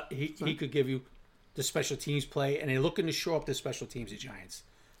again, but he could give you the special teams play, and they're looking to shore up their special teams, the Giants.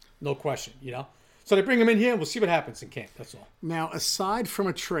 No question, So they bring him in here, and we'll see what happens in camp. That's all. Now, aside from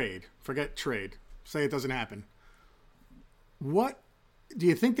a trade, forget trade, say it doesn't happen. What do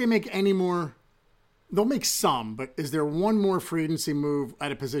you think they make any more? They'll make some, but is there one more free agency move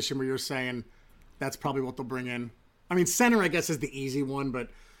at a position where you're saying that's probably what they'll bring in? I mean, center, I guess, is the easy one, but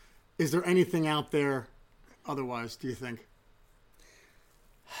is there anything out there otherwise, do you think?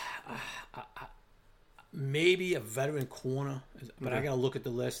 Maybe a veteran corner, but I got to look at the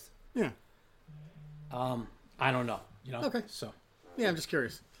list. Yeah. I don't know. Okay. So. Yeah, I'm just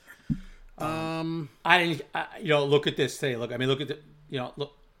curious. I didn't. Look at this. Look at the.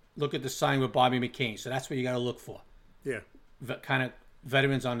 Look at the sign with Bobby McCain. So that's what you got to look for. Yeah. Kind of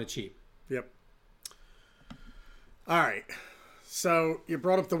veterans on the cheap. Yep. All right. So you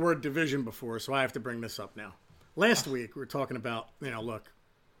brought up the word division before, so I have to bring this up now. Last week we were talking about, look,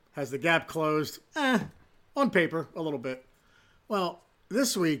 has the gap closed? On paper, a little bit. Well,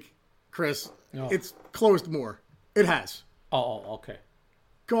 this week, Chris, It's closed more. It has. Oh, okay.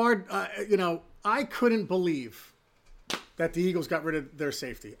 Guard, I couldn't believe that the Eagles got rid of their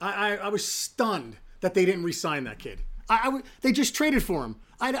safety. I was stunned that they didn't re-sign that kid. They just traded for him.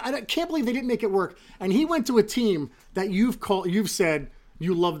 I can't believe they didn't make it work. And he went to a team that you've said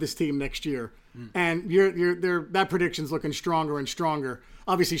you love this team next year, and that prediction's looking stronger and stronger.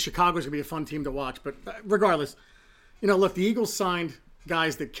 Obviously, Chicago's gonna be a fun team to watch, but regardless, look, the Eagles signed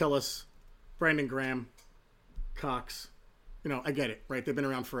guys that kill us: Brandon Graham, Cox. I get it, right? They've been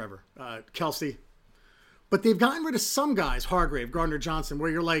around forever. Kelsey. But they've gotten rid of some guys, Hargrave, Gardner Johnson, where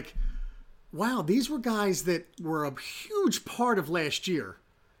you're like, wow, these were guys that were a huge part of last year.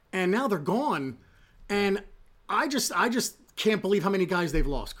 And now they're gone. And I just can't believe how many guys they've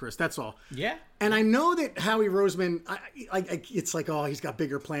lost, Chris. That's all. Yeah. And I know that Howie Roseman, it's like, he's got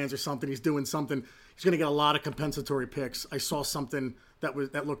bigger plans or something. He's doing something. He's going to get a lot of compensatory picks. I saw something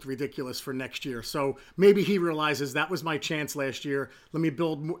that looked ridiculous for next year. So maybe he realizes that was my chance last year. Let me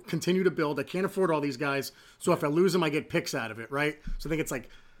continue to build. I can't afford all these guys. So if I lose them, I get picks out of it, right? So I think it's like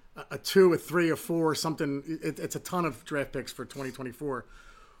a 2, a 3, a 4, something. It's a ton of draft picks for 2024.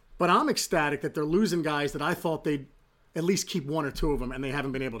 But I'm ecstatic that they're losing guys that I thought they'd at least keep 1 or 2 of them, and they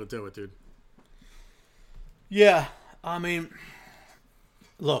haven't been able to do it, dude. Yeah, I mean,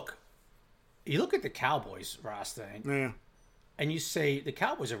 look, you look at the Cowboys roster, and you say the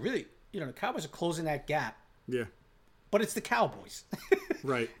Cowboys are really, the Cowboys are closing that gap. Yeah. But it's the Cowboys.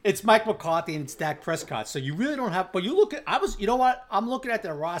 Right. It's Mike McCarthy and it's Dak Prescott. So you really don't have, but you look at, I'm looking at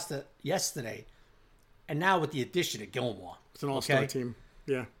their roster yesterday, and now with the addition of Gilmore. It's an all-star team.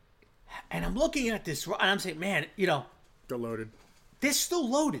 Yeah. And I'm looking at this, and I'm saying, man, they're loaded. They're still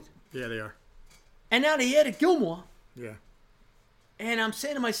loaded. Yeah, they are. And now they added Gilmore. Yeah. And I'm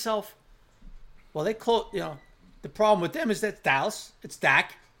saying to myself, well, they close, the problem with them is that Dallas, it's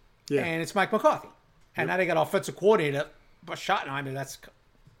Dak, and it's Mike McCarthy. And now they got offensive coordinator, but Schottenheimer, that's,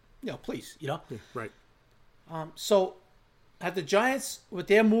 please, Yeah, right. So have the Giants, with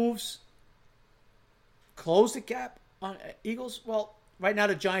their moves, closed the gap on Eagles? Well, right now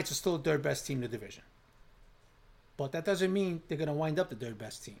the Giants are still the third best team in the division. But that doesn't mean they're going to wind up the third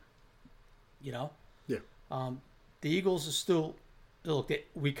best team. Yeah. The Eagles are still, look,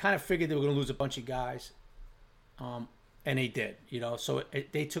 we kind of figured they were going to lose a bunch of guys. And they did, So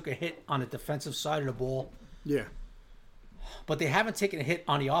they took a hit on the defensive side of the ball. Yeah. But they haven't taken a hit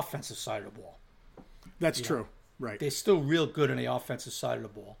on the offensive side of the ball. That's true. Right. They're still real good on the offensive side of the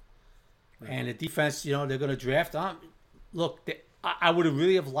ball. Right. And the defense, they're going to draft on. Look, I would have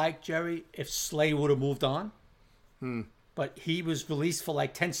really have liked, Jerry, if Slay would have moved on. But he was released for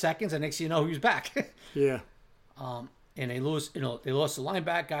like 10 seconds, and next thing you know, he was back. Yeah. And they lost the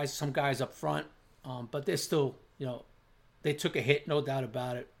linebacker guys, some guys up front. But they're still, they took a hit, no doubt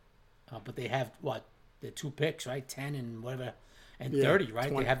about it. But they have, their 2 picks, right? 10 and whatever, and 30, right?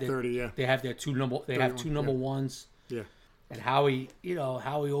 20, they have their 30, yeah. They have their two number ones. Yeah. And Howie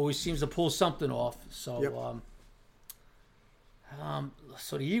always seems to pull something off. So,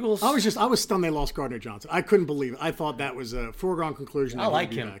 so the Eagles. I was stunned they lost Gardner Johnson. I couldn't believe it. I thought that was a foregone conclusion. I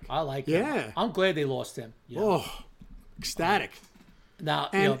like him. Back. I like him. Yeah. I'm glad they lost him. Oh, ecstatic. Now,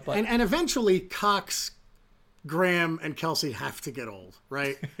 and eventually Cox, Graham, and Kelsey have to get old,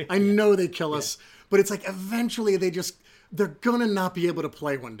 right? I know they kill us, but it's like eventually they're gonna not be able to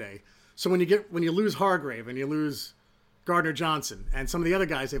play one day. So when you lose Hargrave and you lose Gardner Johnson and some of the other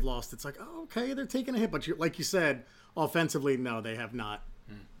guys they've lost, it's like, oh, okay, they're taking a hit. But like you said, offensively, no, they have not.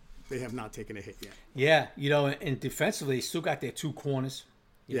 They have not taken a hit yet. Yeah, and defensively, they still got their two corners.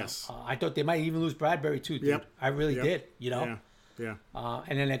 Yes. I thought they might even lose Bradbury too, dude. Yep. I really Yep. did, Yeah.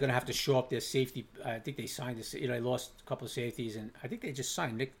 And then they're going to have to show up their safety. I think they signed this. They lost a couple of safeties, and I think they just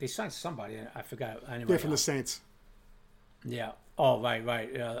signed. They signed somebody. I forgot. They're from the Saints. Yeah. Oh, right.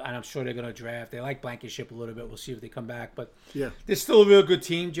 And I'm sure they're going to draft. They like Blankenship a little bit. We'll see if they come back. But Yeah. they're still a real good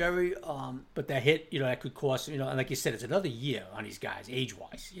team, Jerry. But that hit, that could cost, and like you said, it's another year on these guys,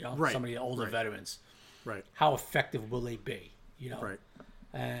 age-wise, Right. Some of the older Right. veterans. Right. How effective will they be, Right.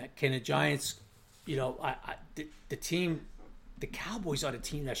 Can the Giants, the team, the Cowboys are the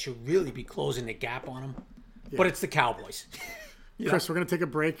team that should really be closing the gap on them. Yeah. But it's the Cowboys. Chris, we're going to take a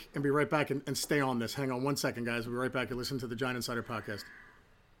break and be right back and stay on this. Hang on one second, guys. We'll be right back and listen to the Giant Insider Podcast.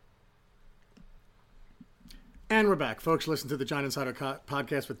 And we're back, folks. Listen to the Giant Insider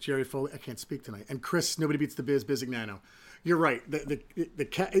Podcast with Jerry Foley. I can't speak tonight. And Chris, Nobody Beats the Biz, Bizignano. You're right.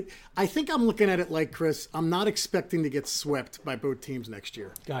 I think I'm looking at it like, Chris, I'm not expecting to get swept by both teams next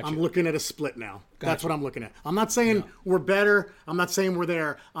year. Gotcha. I'm looking at a split now. That's what I'm looking at. I'm not saying we're better. I'm not saying we're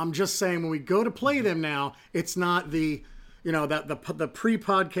there. I'm just saying when we go to play them now, it's not the the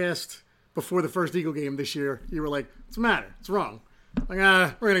pre-podcast before the first Eagle game this year. You were like, what's the matter? It's wrong. Like,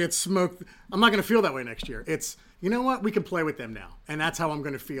 we're going to get smoked. I'm not going to feel that way next year. It's, you know what? We can play with them now. And that's how I'm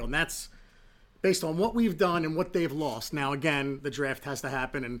going to feel. And that's based on what we've done and what they've lost. Now, again, the draft has to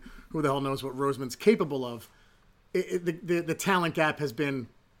happen, and who the hell knows what Roseman's capable of. The talent gap has been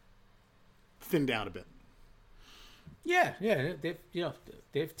thinned out a bit. Yeah,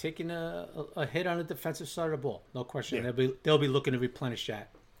 they've taken a hit on the defensive side of the ball, no question. Yeah. They'll be looking to replenish that,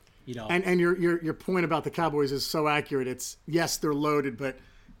 And your point about the Cowboys is so accurate. It's, yes, they're loaded, but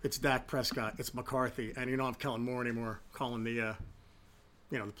it's Dak Prescott, it's McCarthy, and you don't have Kellen Moore anymore calling the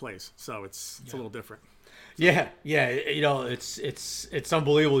the plays. So it's a little different. Yeah, it's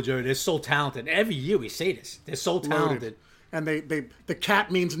unbelievable, Jerry. They're so talented. Every year we say this. They're so talented. Loaded. And the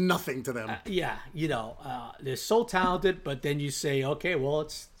cap means nothing to them. They're so talented, but then you say, okay, well,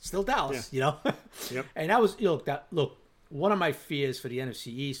 it's still Dallas, Yep. And that was, look, one of my fears for the NFC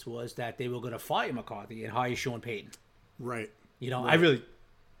East was that they were going to fire McCarthy and hire Sean Payton. Right. I really,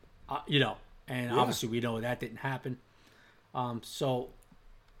 and obviously we know that didn't happen. The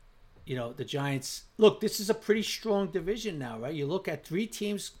Giants, look, this is a pretty strong division now, right? You look at three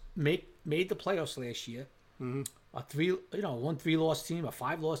teams made the playoffs last year. Mm-hmm. A 3-loss team, a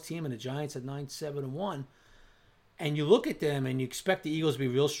 5-loss team, and the Giants at 9-7-1. And you look at them, and you expect the Eagles to be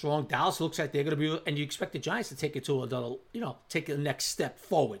real strong. Dallas looks like they're going to be, and you expect the Giants to take it to another, take the next step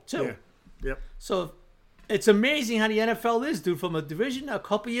forward too. Yeah. Yep. So it's amazing how the NFL is, dude. From a division a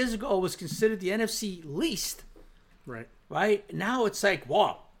couple years ago was considered the NFC least. Right. Right now it's like,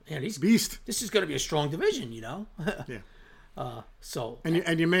 wow, beast. This is going to be a strong division, Yeah.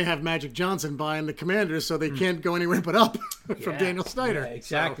 And you may have Magic Johnson buying the Commanders, so they can't go anywhere but up from Daniel Snyder. Yeah,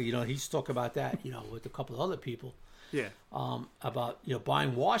 exactly. So. He's talking about that, with a couple of other people. Yeah. About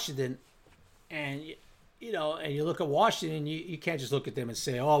buying Washington, and and you look at Washington, you can't just look at them and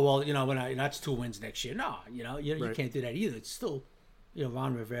say, oh well, that's 2 wins next year. No, you can't do that either. It's still,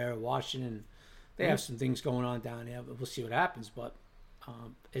 Ron Rivera, Washington, they have some things going on down there, but we'll see what happens. But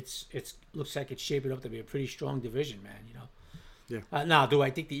it's looks like it's shaping up to be a pretty strong division, man. Yeah. Now, do I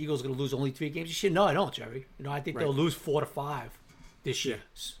think the Eagles are going to lose only 3 games this year? No, I don't, Jerry. I think they'll lose 4 to 5 this year.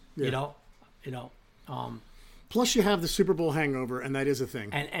 Yeah. Yeah. Plus, you have the Super Bowl hangover, and that is a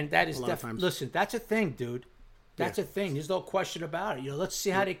thing. And that is definitely. Listen, that's a thing, dude. That's a thing. There's no question about it. Let's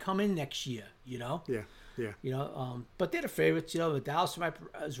see how they come in next year. Yeah. Yeah. But they're the favorites. The Dallas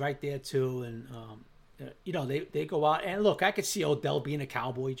is right there too, and they go out and look. I could see Odell being a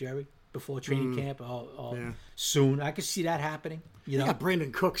Cowboy, Jerry, before training camp. Soon, I could see that happening. They got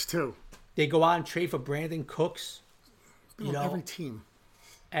Brandon Cooks too. They go out and trade for Brandon Cooks. Every team.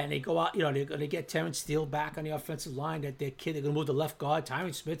 And they go out. They're going to get Terrence Steele back on the offensive line. That their kid. They're going to move the left guard.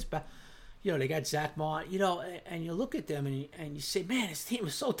 Tyron Smith's back. They got Zach Martin. And you look at them and you say, man, this team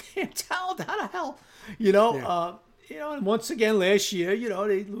is so damn talented. How the hell? And once again, last year,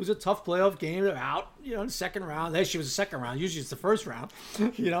 they lose a tough playoff game. They're out, in the second round. Last year was the second round. Usually it's the first round,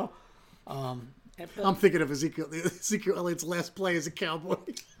 I'm thinking of Ezekiel Elliott's last play as a Cowboy.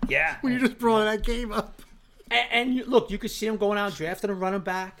 Yeah. When you just brought that game up. And look, you could see them going out and drafting a running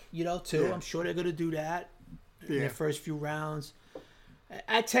back, too. Yeah. I'm sure they're going to do that in their first few rounds.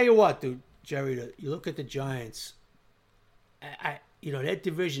 I tell you what, dude, Jerry, you look at the Giants, that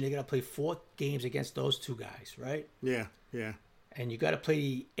division, they're going to play 4 games against those 2 guys, right? Yeah, yeah. and you got to play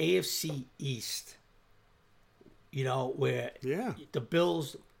the AFC East. You know, where the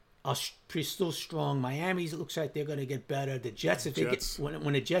Bills are still strong. Miami's, it looks like they're going to get better. The Jets, if they get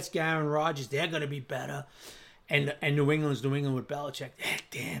when the Jets get Aaron Rodgers, they're going to be better. And New England's New England with Belichick.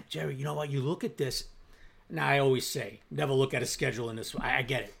 Damn, Jerry, you know what? You look at this. Now, I always say, never look at a schedule in this. I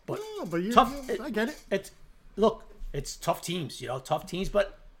get it, but tough. I get it. It's tough teams. You know, tough teams.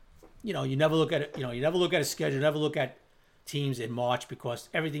 But you know, you never look at it. You know, you never look at a schedule. Never look at teams in March because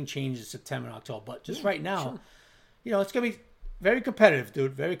everything changes September and October. But just right now, you know, it's gonna be very competitive,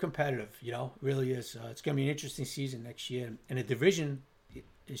 dude. Very competitive. You know, really is. It's gonna be an interesting season next year, and the division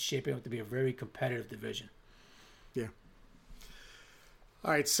is shaping up to be a very competitive division. Yeah.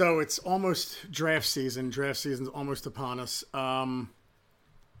 All right, so it's almost draft season. Draft season's almost upon us.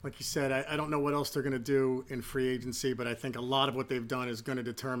 Like you said, I don't know what else they're going to do in free agency, but I think a lot of what they've done is going to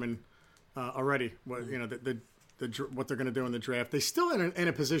determine already what what they're going to do in the draft. They still in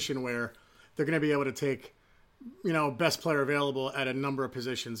a position where they're going to be able to take, you know, best player available at a number of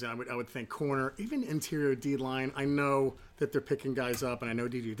positions. I would think corner, even interior D line. I know that they're picking guys up, and I know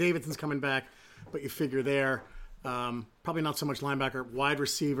D.J. Davidson's coming back, but you figure there. Probably not so much linebacker, wide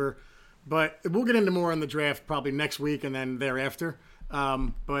receiver, but we'll get into more on the draft probably next week and then thereafter.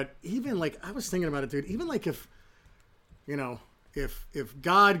 But even like I was thinking about it, dude. Even like if, you know, if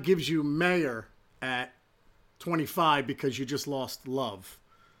God gives you Mayer at 25 because you just lost Love,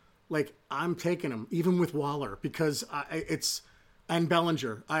 like I'm taking him even with Waller because and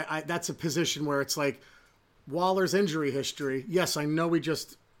Bellinger. That's a position where it's like Waller's injury history. Yes, I know we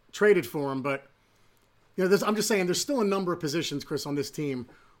just traded for him, but. You know, I'm just saying there's still a number of positions, Chris, on this team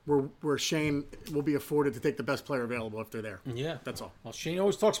where Shane will be afforded to take the best player available if they're there. Yeah. That's all. Well, Shane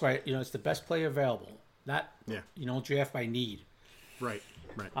always talks about it. You know, it's the best player available. Not, you know, draft by need. Right.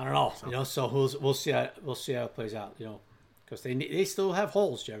 I don't know. So. You know, so we'll see how it plays out, you know, because they still have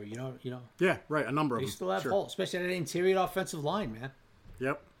holes, Jerry, you know. Yeah, right, a number of them. They still have holes, especially at the interior offensive line, man.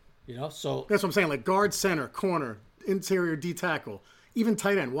 Yep. You know, so. That's what I'm saying, like guard, center, corner, interior D tackle. Even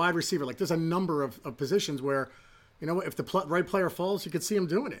tight end, wide receiver. Like there's a number of positions where, you know, if the right player falls, you could see him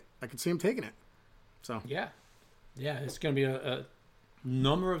doing it. I could see him taking it. So yeah, it's going to be a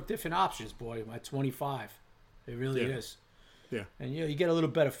number of different options, boy. At 25, it really is. Yeah, and you know, you get a little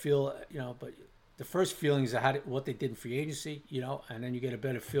better feel, you know, but the first feeling is what they did in free agency, you know, and then you get a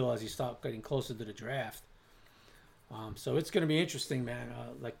better feel as you start getting closer to the draft. So it's going to be interesting, man.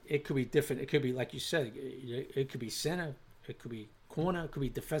 Like it could be different. It could be like you said. It could be center. It could be corner, it could be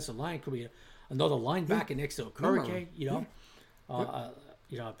defensive line, it could be another linebacker next to a Hurricane, you know,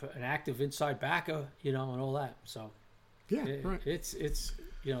 you know, an active inside backer, you know, and all that. So it's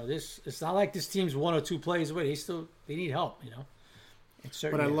you know, it's not like this team's one or two plays away. They need help, you know.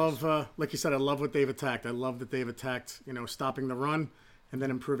 But I love, like you said, I love what they've attacked. I love that they've attacked, you know, stopping the run and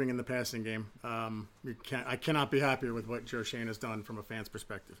then improving in the passing game. I cannot be happier with what Joe Shane has done from a fan's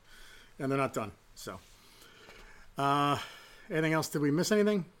perspective, and they're not done. So. Anything else? Did we miss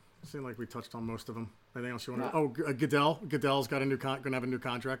anything? It seemed like we touched on most of them. Anything else you want to? Oh, Goodell. Goodell's got going to have a new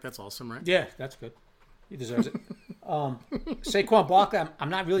contract. That's awesome, right? Yeah, that's good. He deserves it. Saquon Barkley, I'm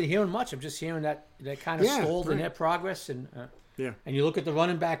not really hearing much. I'm just hearing that kind of stalled in their progress. And and you look at the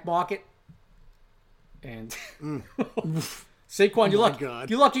running back market, and Saquon, you're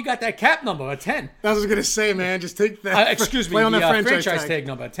lucky you got that cap number, a 10. I was going to say, man, just take that. Excuse me, play on that franchise tag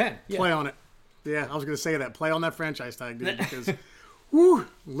number, 10. Yeah. Play on it. Yeah, I was going to say that. Play on that franchise tag, dude, because,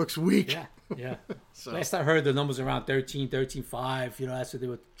 looks weak. Yeah. So. Last I heard, the numbers around 13.5. You know, that's what they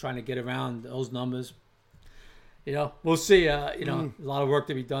were trying to get around, those numbers. You know, we'll see. You know, a lot of work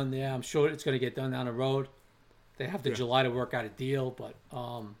to be done there. I'm sure it's going to get done down the road. They have to July to work out a deal, but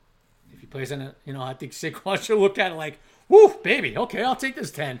if he plays in it, you know, I think Saquon should look at it like, woo, baby, okay, I'll take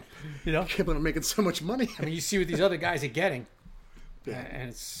this 10. You know? But I'm making so much money. I mean, you see what these other guys are getting. And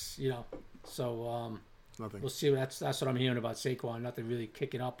it's, you know... So nothing. We'll see. That's what I'm hearing about Saquon. Nothing really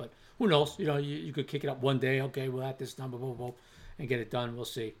kicking up, but who knows? You know, you could kick it up one day. Okay, we'll have this number, and get it done. We'll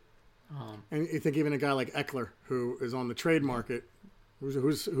see. And you think even a guy like Eckler, who is on the trade market,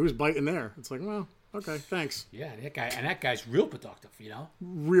 who's biting there? It's like, well, okay, thanks. Yeah, that guy's real productive. You know,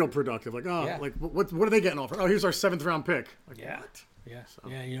 real productive. Like, like what are they getting offered? Oh, here's our 7th round pick. Like, what? Yeah. So.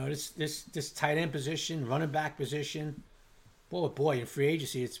 Yeah. You know, this tight end position, running back position. Boy, in free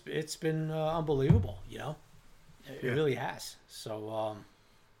agency, it's been unbelievable. You know, it really has. So,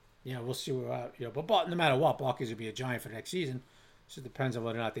 you know, we'll see where we're at. You know, but no matter what, Barkley's will be a Giant for next season. So it depends on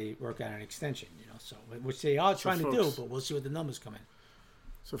whether or not they work out an extension. You know, so which they are trying to do, but we'll see what the numbers come in.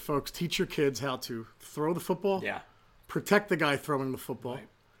 So, folks, teach your kids how to throw the football. Yeah. Protect the guy throwing the football,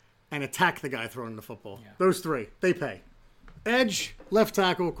 and attack the guy throwing the football. Yeah. Those three, they pay. Edge, left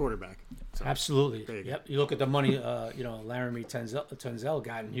tackle, quarterback. So, Absolutely. Yep. You look at the money, Laramie Tunzel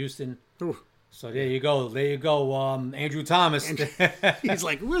got in Houston. Ooh. So there you go. Andrew Thomas. He's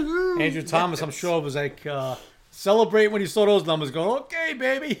like, woohoo! Andrew Thomas, I'm sure, was like, celebrate when he saw those numbers going, okay,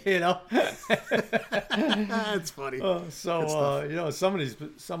 baby, That's funny. Some of these,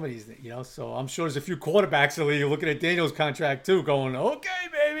 so I'm sure there's a few quarterbacks in the league looking at Daniel's contract too, going, okay,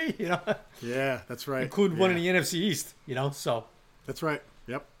 baby, Yeah, that's right. Including one in the NFC East, so. That's right.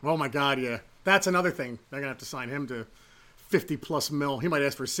 Yep. Oh my God, yeah. That's another thing. They're gonna have to sign him to 50+ mil. He might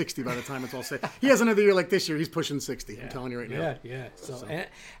ask for 60 by the time it's all said. He has another year like this year. He's pushing 60. Yeah. I'm telling you right now. Yeah. So.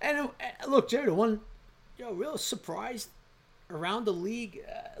 And look, Jerry, the one, real surprised around the league,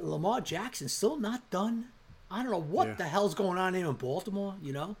 Lamar Jackson still not done. I don't know what the hell's going on here in Baltimore.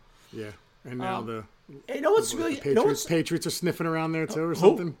 Yeah. And now Patriots are sniffing around there too, or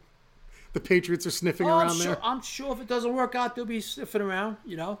something. The Patriots are sniffing around there. I'm sure if it doesn't work out, they'll be sniffing around.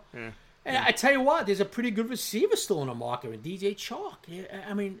 Yeah. And I tell you what, there's a pretty good receiver still in the market, and DJ Chark.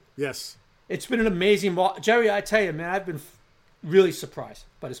 I mean, yes, it's been an amazing market. Jerry, I tell you, man, I've been really surprised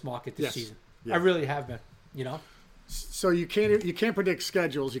by this market this season. Yeah. I really have been. So you can't predict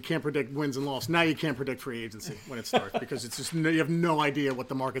schedules, you can't predict wins and losses. Now you can't predict free agency when it starts because it's just you have no idea what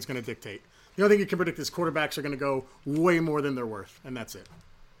the market's going to dictate. The only thing you can predict is quarterbacks are going to go way more than they're worth, and that's it.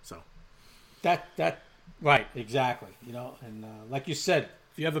 So that right, exactly. And like you said,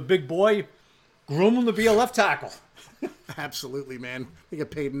 if you have a big boy, groom him to be a left tackle. Absolutely, man. They get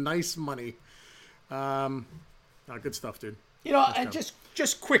paid nice money. Good stuff, dude. And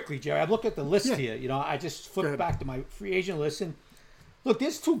just quickly, Jerry, I look at the list here. I just flipped back to my free agent list, and look,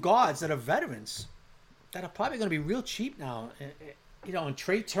 there's two guards that are veterans that are probably going to be real cheap now. And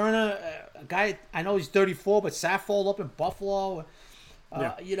Trey Turner, a guy, I know he's 34, but Saffold up in Buffalo.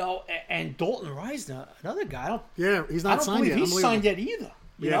 And Dalton Reisner, another guy. He's not signed yet. He's signed yet either.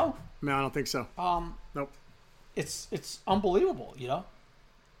 You know? No, I don't think so. Nope. It's unbelievable. And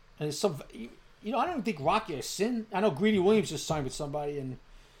there's some. I don't think Rocky has sinned. I know Greedy Williams just signed with somebody,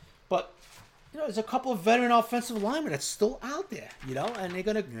 but there's a couple of veteran offensive linemen that's still out there. And they're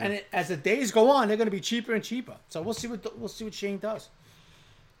gonna and as the days go on, they're gonna be cheaper and cheaper. So we'll see what Shane does.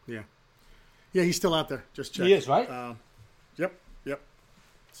 Yeah, he's still out there. Just check. He is, right? Yep.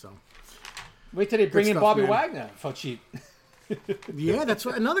 So wait till they bring in Bobby Wagner for cheap. Yeah, that's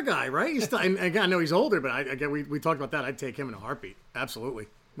right. Another guy, right? He's still, and again, I know he's older, but again, we talked about that. I'd take him in a heartbeat. Absolutely.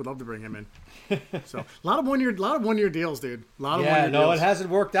 Would love to bring him in. So a lot of one year deals, dude. A lot of 1 year deals. It hasn't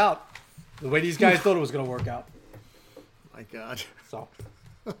worked out the way these guys thought it was going to work out. My God. So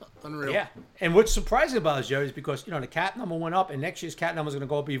unreal. Yeah, and what's surprising about it, Jerry, is because the cat number went up, and next year's cat number is going to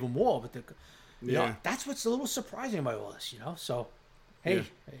go up even more. But that's what's a little surprising about all this. So hey,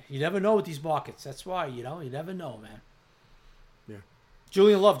 you never know with these markets. That's why you never know, man. Yeah.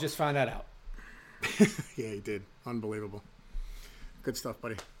 Julian Love just found that out. Yeah, he did. Unbelievable. Good stuff,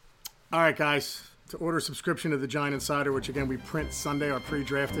 buddy. All right, guys. To order a subscription to The Giant Insider, which, again, we print Sunday, our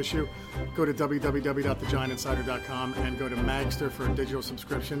pre-draft issue, go to www.thegiantinsider.com and go to Magster for a digital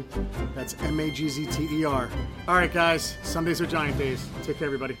subscription. That's Magzter. All right, guys. Sundays are Giant days. Take care,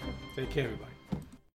 everybody. Take care, everybody.